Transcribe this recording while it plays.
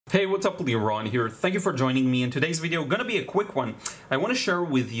Hey, what's up, Liron here. Thank you for joining me in today's video. Gonna be a quick one. I want to share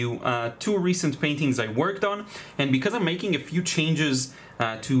with you two recent paintings I worked on, and because I'm making a few changes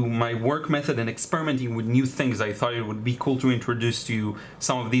to my work method and experimenting with new things, I thought it would be cool to introduce to you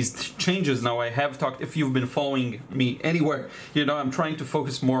some of these changes. Now, I have talked, if you've been following me anywhere, you know I'm trying to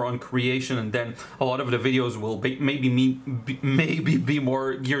focus more on creation, and then a lot of the videos will maybe be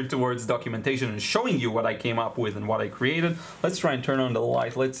more geared towards documentation and showing you what I came up with and what I created. Let's try and turn on the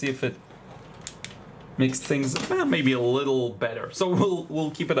light. Let's see if it makes things maybe a little better. So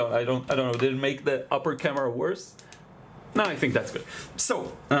we'll keep it on. I don't know. Did it make the upper camera worse? No, I think that's good.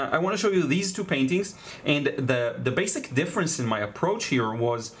 So I want to show you these two paintings, and the basic difference in my approach here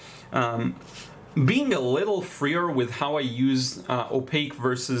was being a little freer with how I use opaque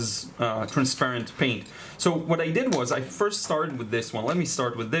versus transparent paint. So what I did was I first started with this one. Let me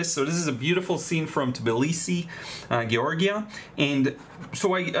start with this. So this is a beautiful scene from Tbilisi, Georgia, and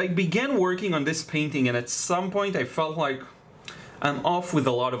so I began working on this painting, and at some point I felt like I'm off with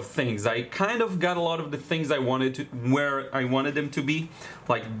a lot of things. I kind of got a lot of the things I wanted to, where I wanted them to be,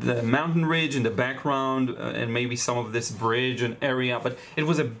 like the mountain ridge in the background and maybe some of this bridge and area, but it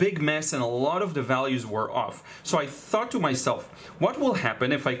was a big mess and a lot of the values were off. So I thought to myself, what will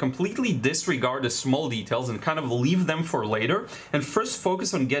happen if I completely disregard the small details and kind of leave them for later and first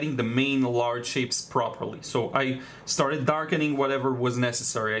focus on getting the main large shapes properly? So I started darkening whatever was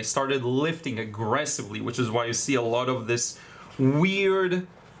necessary. I started lifting aggressively, which is why you see a lot of this weird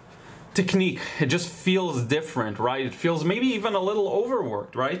technique. It just feels different, right? It feels maybe even a little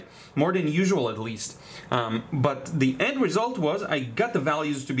overworked, right? More than usual, at least. But the end result was I got the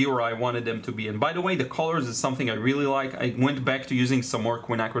values to be where I wanted them to be. And by the way, the colors is something I really like. I went back to using some more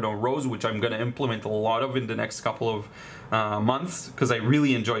Quinacridone Rose, which I'm going to implement a lot of in the next couple of months, because I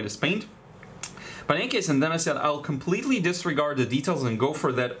really enjoy this paint. But in any case, and then I said I'll completely disregard the details and go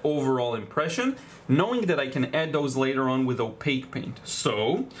for that overall impression, knowing that I can add those later on with opaque paint.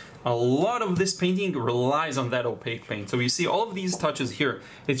 So a lot of this painting relies on that opaque paint. So you see all of these touches here.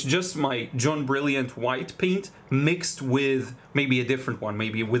 It's just my John Brilliant white paint mixed with maybe a different one,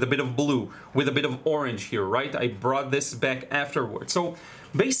 maybe with a bit of blue, with a bit of orange here, right? I brought this back afterwards. So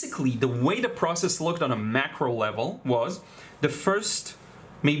basically, the way the process looked on a macro level was the first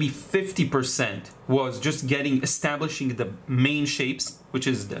maybe 50% was just establishing the main shapes, which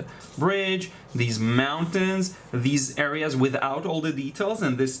is the bridge, these mountains, these areas without all the details,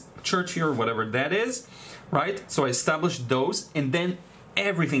 and this church here, whatever that is, right? So I established those, and then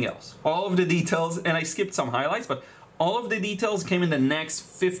everything else, all of the details, and I skipped some highlights, but all of the details came in the next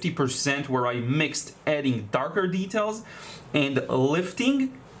 50% where I mixed adding darker details and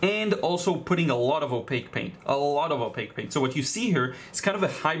lifting, and also putting a lot of opaque paint, So what you see here is kind of a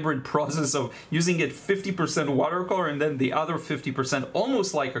hybrid process of using it 50% watercolor and then the other 50%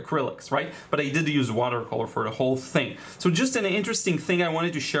 almost like acrylics, right? But I did use watercolor for the whole thing. So just an interesting thing I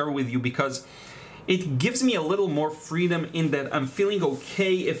wanted to share with you, because it gives me a little more freedom in that I'm feeling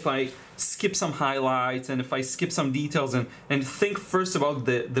okay if I skip some highlights and if I skip some details and think first about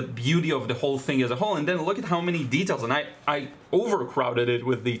the beauty of the whole thing as a whole, and then look at how many details, and I overcrowded it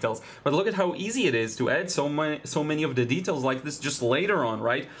with details, but look at how easy it is to add so many of the details like this just later on,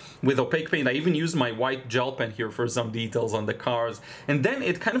 right? With opaque paint, I even used my white gel pen here for some details on the cars, and then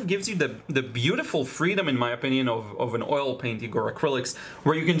it kind of gives you the beautiful freedom, in my opinion, of an oil painting or acrylics,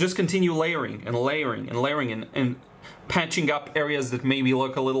 where you can just continue layering and layering and layering and patching up areas that maybe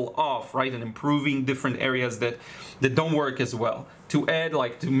look a little off, right? And improving different areas that don't work as well. To add,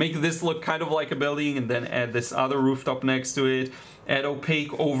 like, to make this look kind of like a building, and then add this other rooftop next to it, add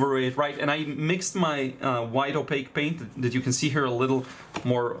opaque over it, right? And I mixed my white opaque paint that you can see here a little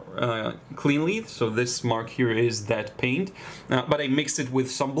more cleanly. So this mark here is that paint, but I mixed it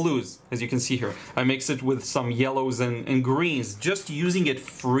with some blues, as you can see here. I mixed it with some yellows and greens, just using it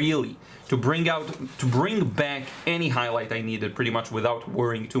freely to bring back any highlight I needed, pretty much without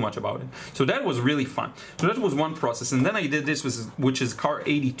worrying too much about it. So that was really fun. So that was one process, and then I did this, which is car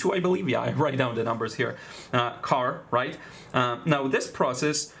 82, I believe. Yeah, I write down the numbers here. Car, right? Now this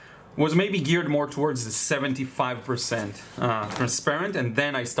process was maybe geared more towards the 75% transparent, and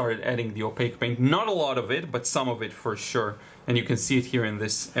then I started adding the opaque paint. Not a lot of it, but some of it for sure. And you can see it here in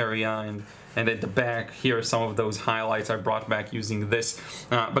this area, and at the back here, some of those highlights I brought back using this.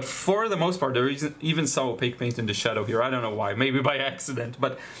 But for the most part, there is even some opaque paint in the shadow here. I don't know why, maybe by accident,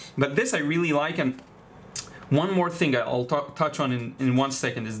 but this I really like. And one more thing I'll touch on in 1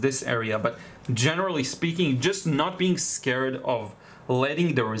 second is this area, but generally speaking, just not being scared of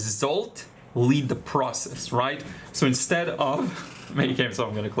letting the result lead the process, right? So instead of many came, so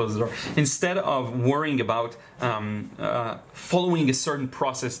I'm going to close the door. Instead of worrying about following a certain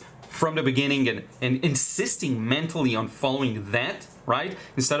process from the beginning and insisting mentally on following that, right?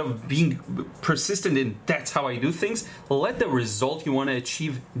 Instead of being persistent in that's how I do things, let the result you want to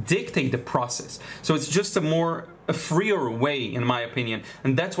achieve dictate the process. So it's just a freer way, in my opinion,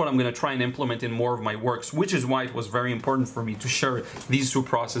 and that's what I'm going to try and implement in more of my works, which is why it was very important for me to share these two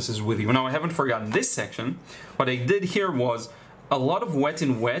processes with you. Now, I haven't forgotten this section. What I did here was a lot of wet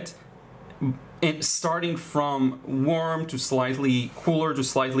in wet, and starting from warm to slightly cooler,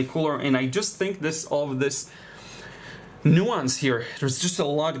 and I just think all of this nuance here, there's just a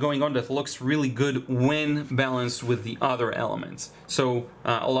lot going on that looks really good when balanced with the other elements. So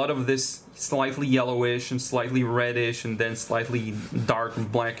a lot of this slightly yellowish and slightly reddish and then slightly dark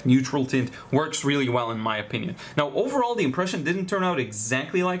and black neutral tint works really well in my opinion. Now overall the impression didn't turn out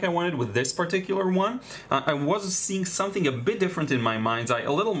exactly like I wanted with this particular one. I was seeing something a bit different in my mind's eye,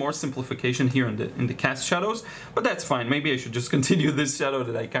 a little more simplification here in the cast shadows, but that's fine. Maybe I should just continue this shadow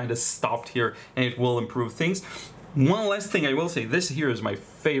that I kind of stopped here and it will improve things. One last thing I will say, this here is my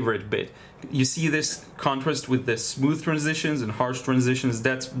favorite bit. You see this contrast with the smooth transitions and harsh transitions,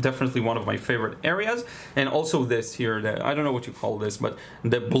 that's definitely one of my favorite areas. And also this here, I don't know what you call this, but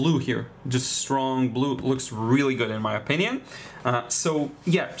the blue here, just strong blue, looks really good in my opinion. So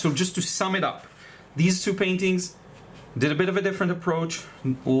yeah, so just to sum it up, these two paintings did a bit of a different approach,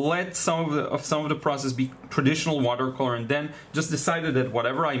 let some of the process be traditional watercolor, and then just decided that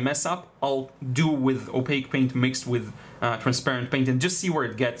whatever I mess up, I'll do with opaque paint mixed with transparent paint and just see where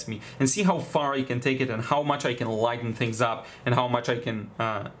it gets me and see how far I can take it and how much I can lighten things up and how much I can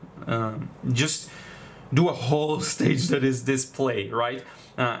just do a whole stage that is display, right?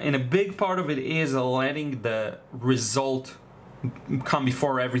 And a big part of it is letting the result come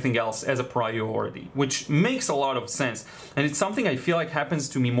before everything else as a priority, which makes a lot of sense, and it's something I feel like happens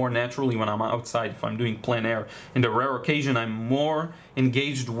to me more naturally when I'm outside, if I'm doing plein air. In the rare occasion I'm more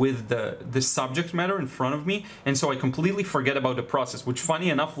engaged with the subject matter in front of me, and so I completely forget about the process, which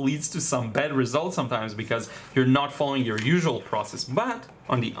funny enough leads to some bad results sometimes because you're not following your usual process. But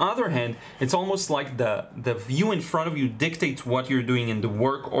on the other hand, it's almost like the view in front of you dictates what you're doing in the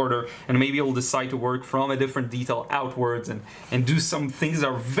work order, and maybe you'll decide to work from a different detail outwards and do some things that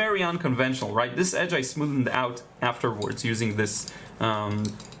are very unconventional, right? This edge I smoothed out afterwards using this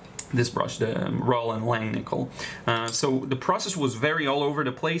this brush, the Royal and Langnickel. So the process was very all over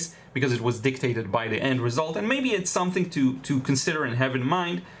the place because it was dictated by the end result, and maybe it's something to consider and have in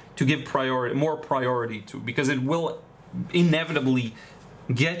mind to give more priority to, because it will inevitably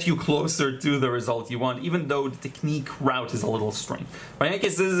get you closer to the result you want, even though the technique route is a little strange. But in any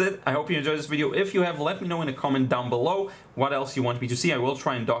case, this is it. I hope you enjoyed this video. If you have, let me know in a comment down below what else you want me to see. I will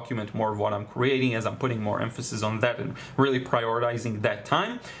try and document more of what I'm creating as I'm putting more emphasis on that and really prioritizing that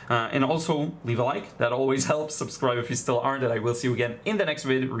time. And also leave a like, that always helps. Subscribe if you still aren't, and I will see you again in the next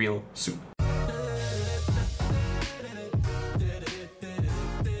video real soon.